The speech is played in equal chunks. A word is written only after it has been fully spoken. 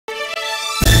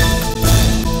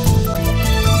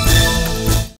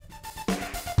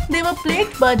were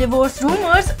plagued by divorce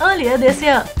rumors earlier this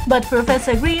year. But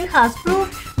Professor Green has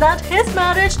proved that his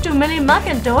marriage to Millie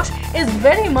Mackintosh is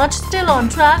very much still on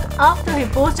track after he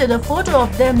posted a photo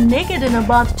of them naked in a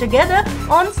bath together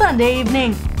on Sunday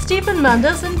evening. Stephen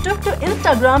Manderson took to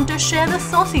Instagram to share the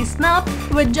saucy snap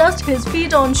with just his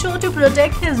feet on show to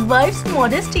protect his wife's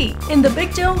modesty. In the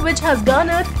picture, which has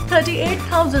garnered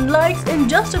 38,000 likes in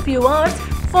just a few hours,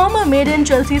 former maiden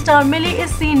Chelsea star Millie is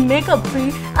seen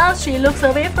makeup-free as she looks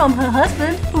away from her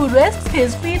husband, who rests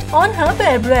his feet on her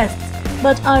bare breasts.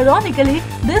 But ironically,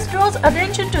 this draws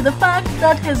attention to the fact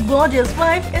that his gorgeous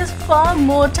wife is far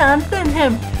more tanned than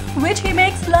him, which he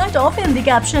makes light of in the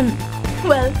caption.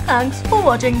 Well, thanks for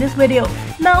watching this video.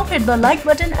 Now hit the like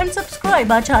button and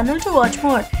subscribe our channel to watch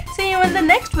more. See you in the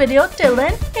next video. Till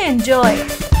then,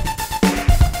 enjoy!